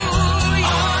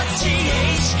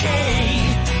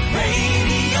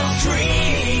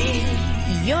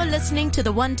listening to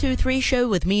the 123 show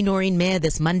with me, Noreen Mayer,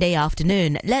 this Monday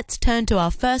afternoon. Let's turn to our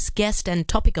first guest and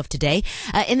topic of today.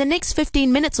 In the next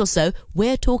 15 minutes or so,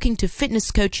 we're talking to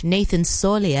fitness coach Nathan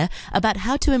Solia about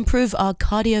how to improve our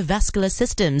cardiovascular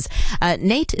systems.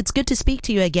 Nate, it's good to speak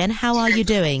to you again. How are you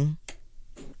doing?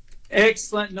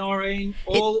 Excellent, Noreen.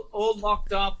 All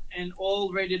locked up and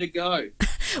all ready to go.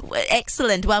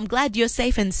 Excellent. Well, I'm glad you're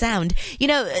safe and sound. You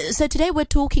know, so today we're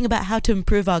talking about how to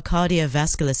improve our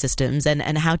cardiovascular systems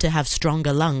and how to have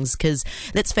stronger lungs. Because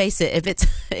let's face it,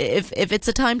 if it's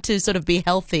a time to sort of be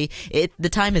healthy, the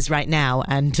time is right now,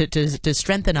 and to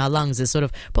strengthen our lungs is sort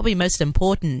of probably most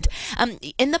important.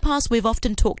 In the past, we've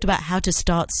often talked about how to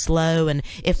start slow, and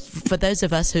if for those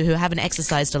of us who haven't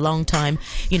exercised a long time,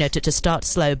 you know, to start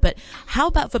slow. But how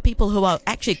about for people who are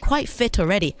actually quite fit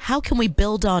already? How can we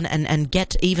build on and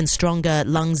get even stronger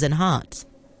lungs and hearts?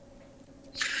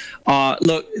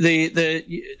 Look,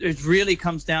 it really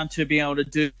comes down to being able to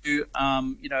do,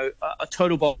 a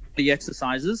total body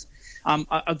exercises.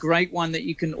 A great one that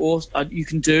you can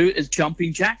do is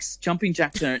jumping jacks. Jumping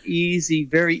jacks are an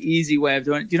very easy way of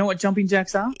doing it. Do you know what jumping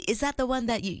jacks are? Is that the one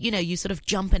that you sort of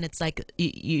jump and it's like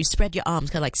you spread your arms,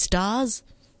 kind of like stars?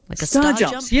 Like a star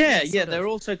jumps, jump? yeah. They're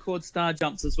also called star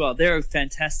jumps as well. They're a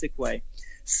fantastic way.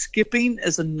 Skipping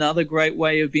is another great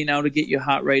way of being able to get your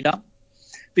heart rate up.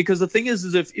 Because the thing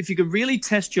is if you can really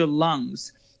test your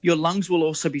lungs will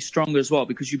also be stronger as well,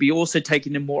 because you'll be also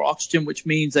taking in more oxygen, which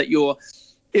means that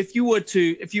if you were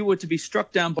to be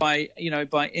struck down by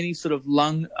any sort of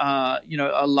lung,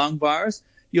 a lung virus,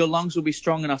 your lungs will be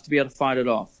strong enough to be able to fight it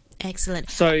off. Excellent.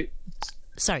 So,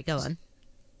 sorry, go on.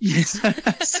 Yes,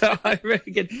 so I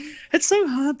reckon it's so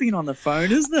hard being on the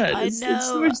phone, isn't it? I know. It's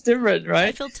so much different, right?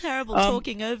 I feel terrible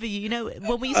talking over you. You know,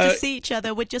 when we used to see each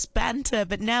other, we'd just banter,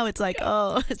 but now it's like,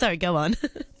 oh, sorry, go on.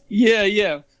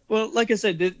 Yeah. Well, like I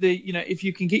said, if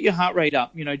you can get your heart rate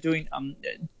up, doing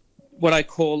what I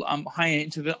call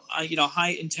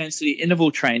high intensity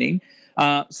interval training,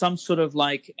 some sort of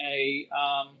like a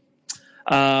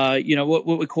what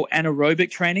we call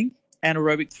anaerobic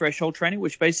threshold training,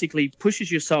 which basically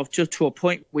pushes yourself just to a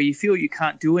point where you feel you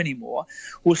can't do anymore,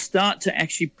 will start to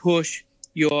actually push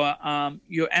your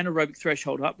anaerobic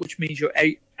threshold up, which means your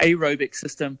aerobic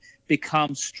system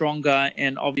becomes stronger,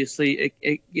 and obviously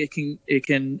it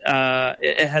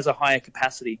has a higher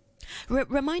capacity.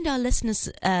 Remind our listeners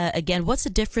again, what's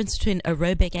the difference between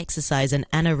aerobic exercise and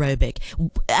anaerobic?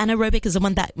 Anaerobic is the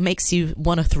one that makes you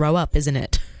want to throw up, isn't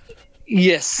it?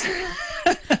 Yes.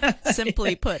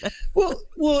 Simply put. Well,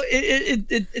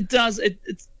 it does.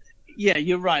 Yeah,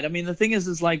 you're right. I mean, the thing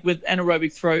is like with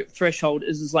anaerobic threshold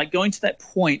is like going to that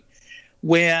point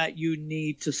where you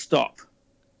need to stop.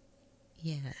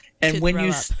 Yeah. And when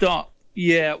you stop,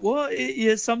 yeah. Well,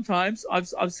 sometimes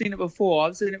I've seen it before.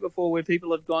 I've seen it before where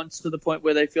people have gone to the point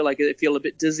where they feel a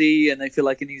bit dizzy and they feel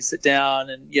like they need to sit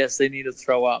down, and yes, they need to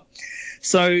throw up.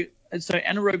 So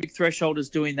anaerobic threshold is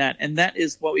doing that, and that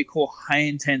is what we call high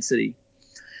intensity.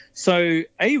 So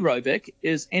aerobic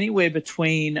is anywhere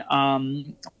between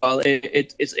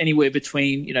it's anywhere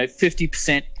between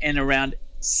 50% and around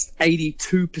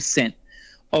 82%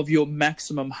 of your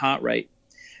maximum heart rate.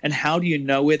 And how do you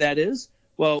know where that is?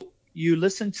 Well, you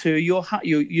listen to your heart,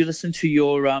 you listen to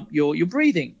your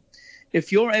breathing.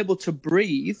 If you're able to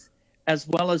breathe as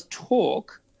well as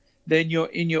talk, then you're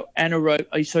in your aerobic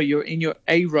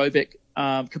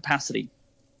capacity.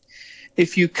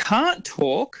 If you can't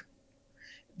talk,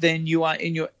 then you are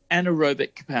in your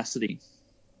anaerobic capacity.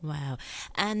 Wow.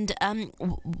 And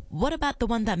what about the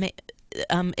one that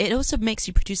it also makes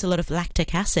you produce a lot of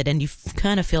lactic acid, and you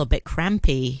kind of feel a bit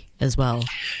crampy as well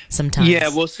sometimes? Yeah,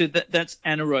 well, so that's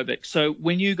anaerobic. So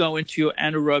when you go into your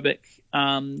anaerobic,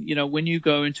 when you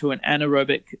go into an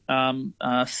anaerobic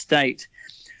state,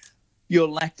 your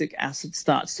lactic acid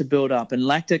starts to build up, and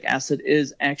lactic acid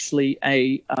is actually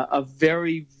a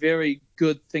very, very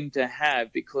good thing to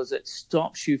have because it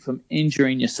stops you from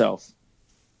injuring yourself.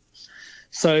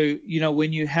 So,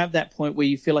 when you have that point where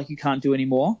you feel like you can't do any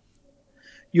more,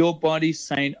 your body's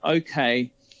saying,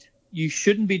 okay, you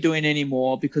shouldn't be doing any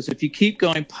more, because if you keep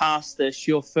going past this,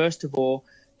 you're first of all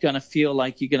going to feel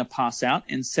like you're going to pass out,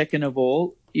 and second of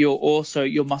all, your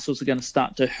muscles are going to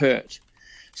start to hurt.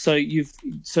 So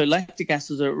lactic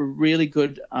acids are a really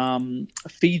good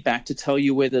feedback to tell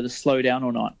you whether to slow down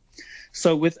or not.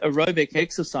 So with aerobic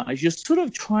exercise, you're sort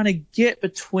of trying to get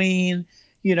between,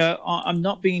 I'm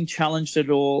not being challenged at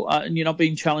all, and you're not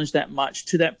being challenged that much,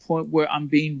 to that point where I'm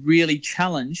being really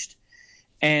challenged,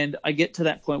 and I get to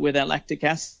that point where that lactic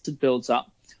acid builds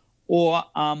up, or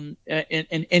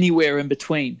in anywhere in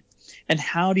between. And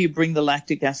how do you bring the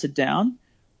lactic acid down?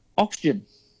 Oxygen.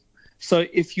 So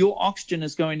if your oxygen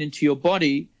is going into your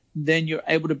body, then you're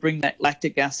able to bring that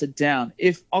lactic acid down.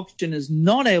 If oxygen is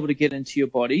not able to get into your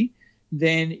body,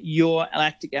 then your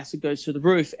lactic acid goes to the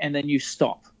roof and then you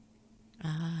stop.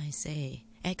 Ah, I see.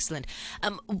 Excellent.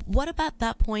 What about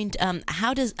that point?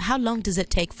 How long does it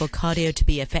take for cardio to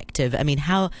be effective? I mean,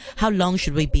 how long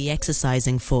should we be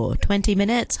exercising for? 20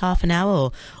 minutes, half an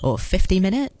hour, or 50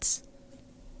 minutes?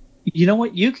 You know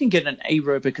what? You can get an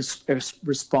aerobic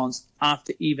response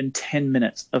after even 10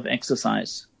 minutes of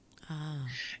exercise. Ah.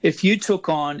 If you took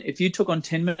on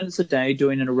 10 minutes a day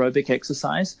doing an aerobic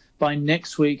exercise, by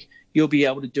next week you'll be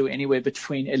able to do anywhere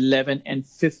between 11 and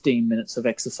 15 minutes of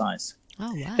exercise.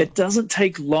 Oh, wow. It doesn't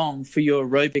take long for your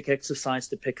aerobic exercise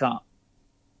to pick up.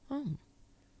 Oh.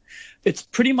 It's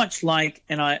pretty much like,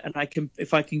 and I can,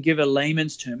 if I can give a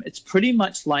layman's term, it's pretty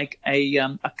much like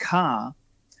a car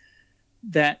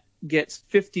that gets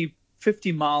 50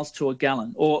 miles to a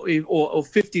gallon, or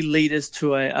 50 liters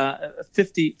to a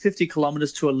 50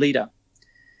 kilometers to a liter.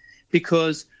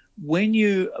 Because when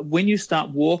you start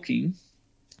walking,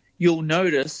 you'll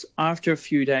notice after a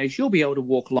few days you'll be able to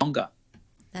walk longer.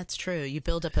 That's true. You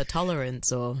build up a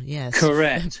tolerance, or yes.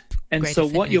 Correct. And so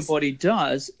fitness. what your body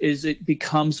does is it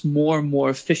becomes more and more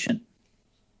efficient.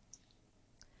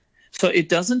 So it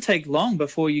doesn't take long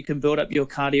before you can build up your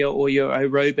cardio or your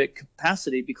aerobic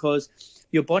capacity, because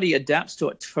your body adapts to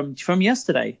it from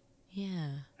yesterday. Yeah.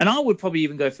 And I would probably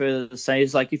even go further to say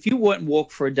is, like, if you went and walk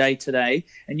for a day today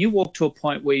and you walk to a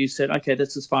point where you said, okay,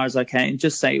 that's as far as I can, and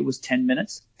just say it was 10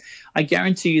 minutes, I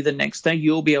guarantee you the next day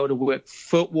you'll be able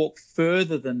to walk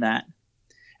further than that,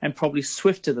 and probably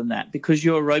swifter than that, because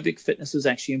your aerobic fitness has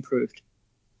actually improved.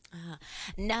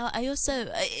 Now, I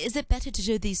also, is it better to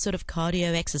do these sort of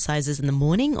cardio exercises in the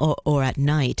morning or at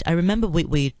night? I remember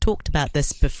we talked about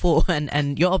this before,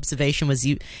 and your observation was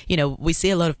you know, we see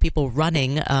a lot of people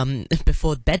running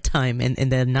before bedtime in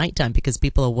their nighttime, because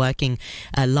people are working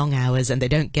long hours and they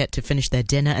don't get to finish their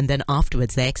dinner, and then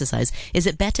afterwards they exercise. Is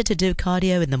it better to do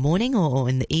cardio in the morning or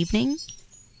in the evening?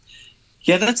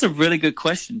 Yeah, that's a really good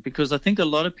question, because I think a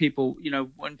lot of people, you know,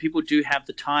 when people do have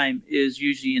the time, is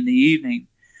usually in the evening.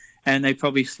 And they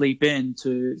probably sleep in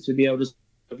to be able to,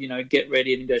 you know, get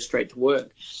ready and go straight to work.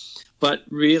 But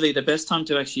really, the best time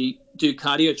to actually do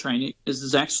cardio training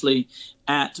is actually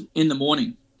in the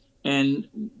morning. And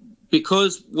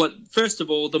because first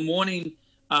of all, the morning,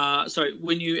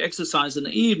 when you exercise in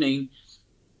the evening,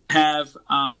 have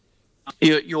your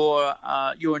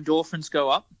endorphins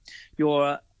go up,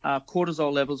 your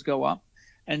cortisol levels go up,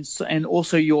 and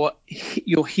also your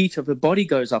heat of the body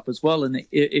goes up as well. And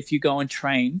if you go and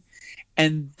train,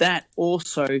 and that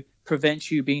also prevents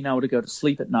you being able to go to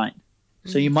sleep at night.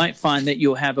 So you might find that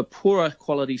you'll have a poorer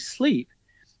quality sleep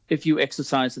if you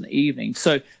exercise in the evening.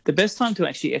 So the best time to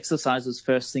actually exercise is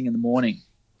first thing in the morning.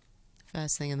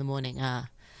 First thing in the morning,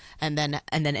 and then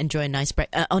enjoy a nice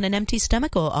breakfast on an empty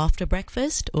stomach, or after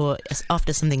breakfast, or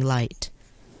after something light.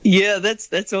 Yeah,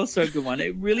 that's also a good one.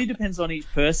 It really depends on each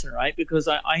person, right? Because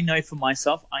I know for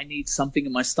myself, I need something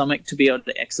in my stomach to be able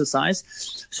to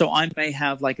exercise. So I may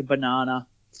have like a banana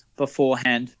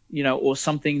beforehand, you know, or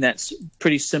something that's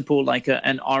pretty simple, like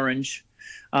an orange.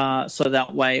 So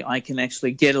that way I can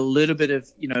actually get a little bit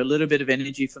of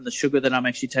energy from the sugar that I'm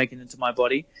actually taking into my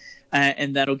body,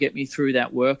 and that'll get me through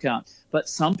that workout. But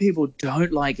some people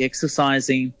don't like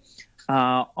exercising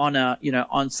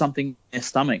on something in their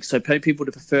stomach. So people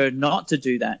to prefer not to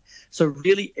do that. So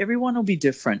really, everyone will be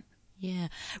different. Yeah.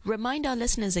 Remind our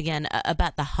listeners again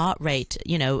about the heart rate.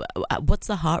 You know, what's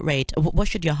the heart rate? What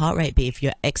should your heart rate be if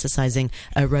you're exercising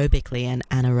aerobically and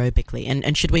anaerobically?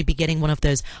 And should we be getting one of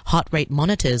those heart rate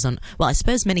monitors on? Well, I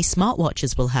suppose many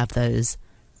smartwatches will have those.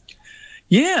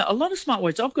 Yeah, a lot of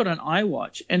smartwatches. I've got an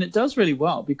iWatch, and it does really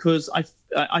well, because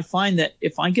I find that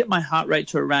if I get my heart rate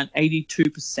to around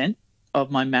 82% of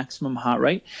my maximum heart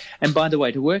rate, and by the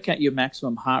way, to work out your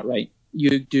maximum heart rate,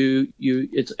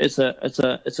 it's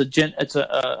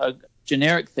a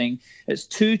generic thing. It's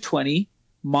 220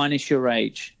 minus your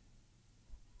age.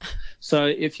 So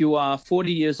if you are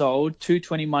 40 years old,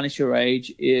 220 minus your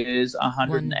age is 180.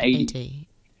 180.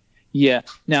 Yeah.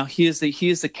 Now here's the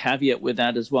caveat with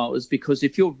that as well, is because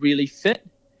if you're really fit,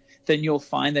 then you'll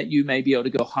find that you may be able to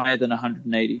go higher than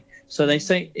 180. So they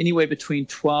say anywhere between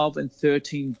 12 and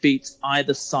 13 beats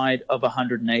either side of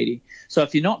 180. So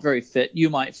if you're not very fit, you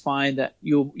might find that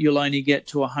you'll only get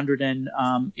to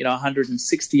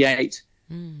 168,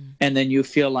 and then you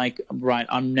feel like, right,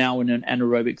 I'm now in an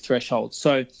anaerobic threshold.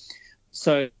 So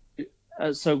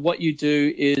what you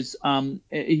do is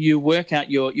you work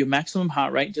out your maximum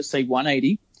heart rate, just say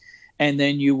 180, and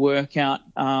then you work out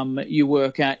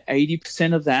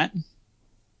 80% of that.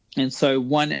 And so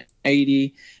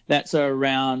 80. That's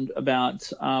around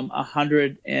about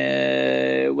 100.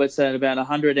 What's that? About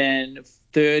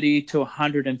 130 to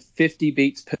 150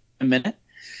 beats per minute.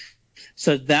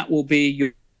 So that will be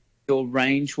your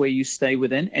range where you stay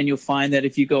within, and you'll find that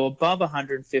if you go above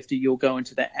 150, you'll go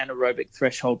into that anaerobic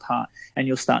threshold part, and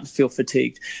you'll start to feel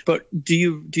fatigued. But do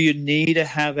you need to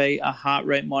have a heart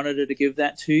rate monitor to give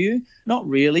that to you? Not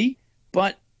really,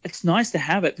 but it's nice to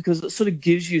have it because it sort of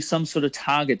gives you some sort of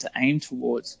target to aim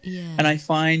towards. Yeah. And I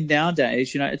find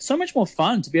nowadays, it's so much more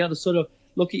fun to be able to sort of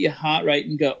look at your heart rate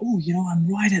and go, oh, I'm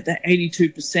right at that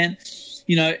 82%.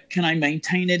 Can I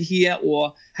maintain it here?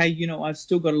 Or, hey, I've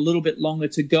still got a little bit longer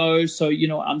to go. So,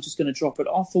 I'm just going to drop it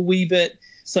off a wee bit.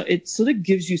 So it sort of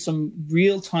gives you some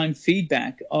real-time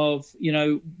feedback of,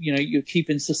 you're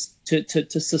keeping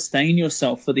to sustain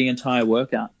yourself for the entire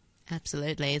workout.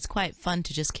 Absolutely. It's quite fun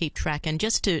to just keep track and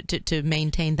just to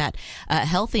maintain that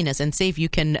healthiness and see if you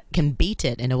can beat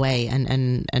it in a way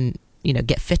and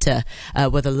get fitter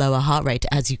with a lower heart rate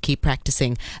as you keep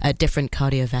practicing different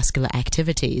cardiovascular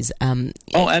activities.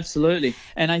 Oh, absolutely.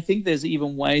 And I think there's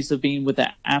even ways of being with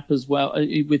that app as well,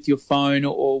 with your phone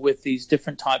or with these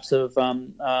different types of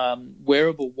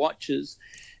wearable watches,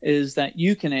 is that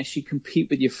you can actually compete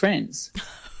with your friends.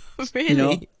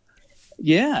 Really?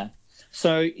 Yeah.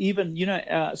 So even,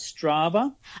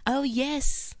 Strava. Oh,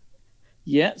 yes.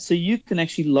 Yeah, so you can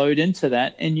actually load into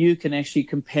that and you can actually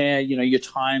compare, your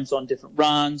times on different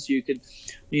runs. You can,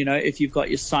 if you've got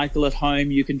your cycle at home,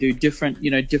 you can do different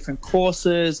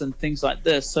courses and things like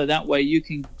this. So that way you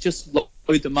can just load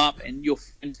them up and your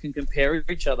friends can compare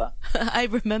each other. I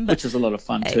remember. Which is a lot of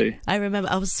fun too. I remember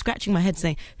I was scratching my head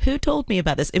saying, who told me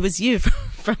about this? It was you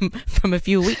from a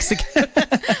few weeks ago.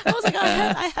 I was like,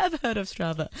 I have heard of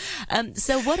Strava.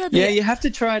 So what are the... Yeah, you have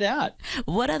to try it out.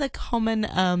 What are the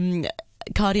common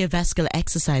cardiovascular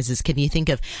exercises can you think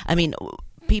of? I mean,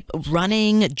 people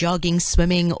running, jogging,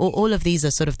 swimming, all of these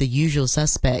are sort of the usual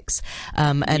suspects.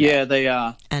 Yeah, they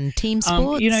are. And team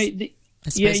sports. I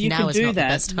suppose now is not the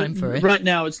best time for it. Right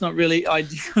now, it's not really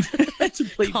ideal to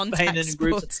play painting in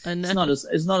groups.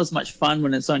 It's not as much fun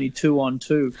when it's only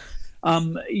 2-on-2.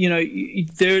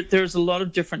 There's a lot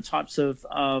of different types of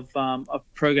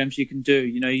programs you can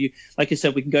do. Like I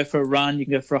said, we can go for a run, you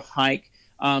can go for a hike,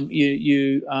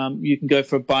 you can go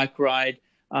for a bike ride.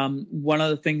 One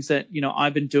of the things that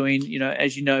I've been doing,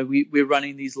 as we're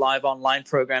running these live online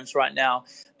programs right now,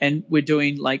 and we're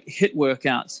doing like HIIT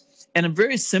workouts. And a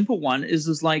very simple one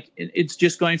is like it's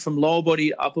just going from lower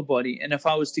body to upper body. And if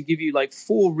I was to give you like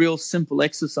 4 real simple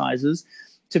exercises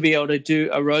to be able to do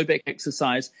aerobic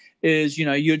exercise, is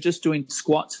you're just doing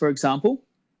squats, for example,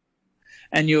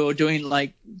 and you're doing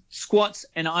like squats,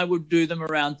 and I would do them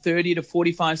around 30 to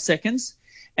 45 seconds,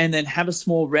 and then have a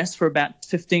small rest for about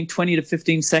 20 to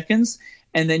 15 seconds,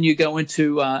 and then you go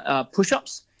into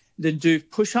push-ups. Then do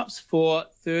push-ups for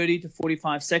 30 to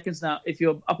 45 seconds. Now, if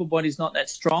your upper body's not that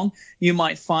strong, you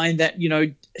might find that,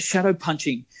 shadow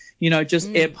punching, just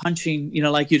air punching,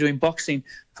 like you're doing boxing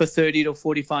for 30 to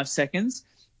 45 seconds.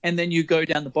 And then you go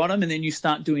down the bottom and then you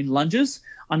start doing lunges.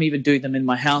 I'm even doing them in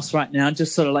my house right now,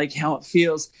 just sort of like how it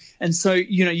feels. And so,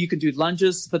 you can do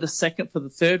lunges for the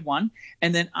third one.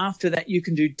 And then after that, you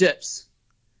can do dips.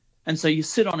 And so you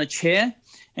sit on a chair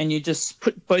and you just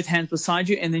put both hands beside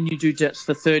you, and then you do dips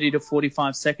for 30 to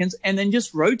 45 seconds, and then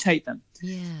just rotate them.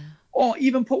 Yeah. Or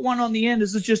even put one on the end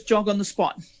as just jog on the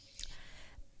spot.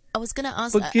 I was going to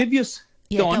ask... But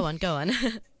go on.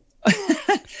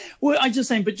 Well, I'm just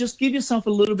saying, but just give yourself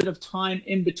a little bit of time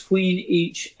in between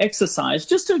each exercise,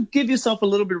 just to give yourself a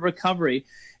little bit of recovery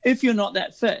if you're not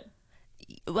that fit.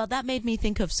 Well, that made me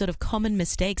think of sort of common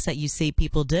mistakes that you see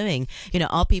people doing.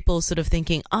 Are people sort of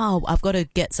thinking, oh, I've got to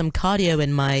get some cardio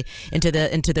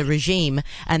into the regime,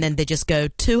 and then they just go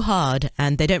too hard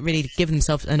and they don't really give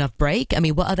themselves enough break? I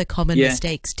mean, what other common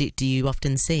mistakes do you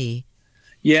often see?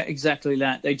 Yeah, exactly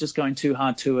that. They're just going too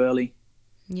hard too early.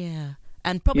 Yeah.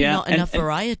 And probably not enough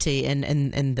variety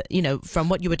and from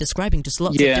what you were describing, just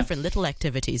lots of different little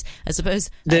activities. I suppose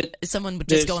someone would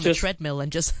just go on a treadmill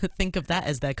and just think of that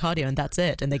as their cardio, and that's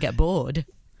it, and they get bored.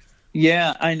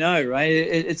 Yeah, I know, right?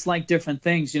 It's like different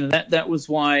things. That was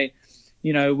why,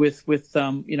 with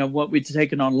what we've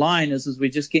taken online is we're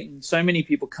just getting so many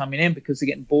people coming in because they're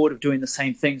getting bored of doing the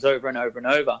same things over and over and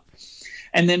over.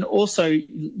 And then also,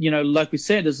 like we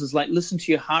said, is like listen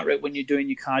to your heart rate when you're doing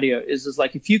your cardio. Is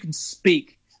like if you can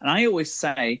speak, and I always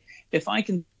say, if I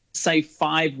can say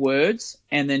 5 words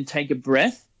and then take a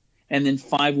breath and then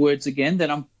 5 words again, then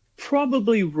I'm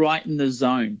probably right in the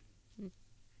zone.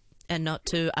 And not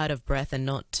too out of breath and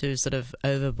not too sort of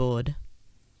overboard.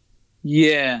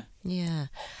 Yeah. Yeah.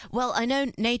 Well, I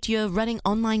know, Nate, you're running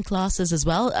online classes as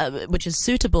well, which is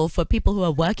suitable for people who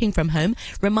are working from home.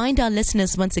 Remind our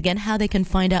listeners once again how they can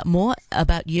find out more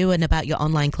about you and about your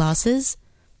online classes.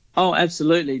 Oh,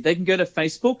 absolutely. They can go to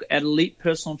Facebook at Elite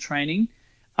Personal Training,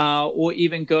 or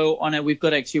even go on we've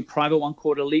got actually a private one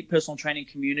called Elite Personal Training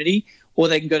Community, or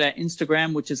they can go to our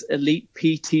Instagram, which is Elite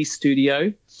PT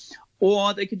Studio,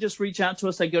 or they can just reach out to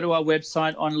us. They go to our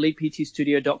website on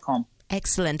eliteptstudio.com.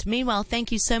 Excellent. Meanwhile,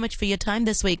 thank you so much for your time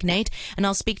this week, Nate, and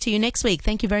I'll speak to you next week.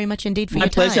 Thank you very much indeed for My your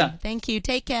time. pleasure. Thank you.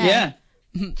 Take care.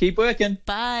 Yeah. Keep working.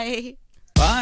 Bye.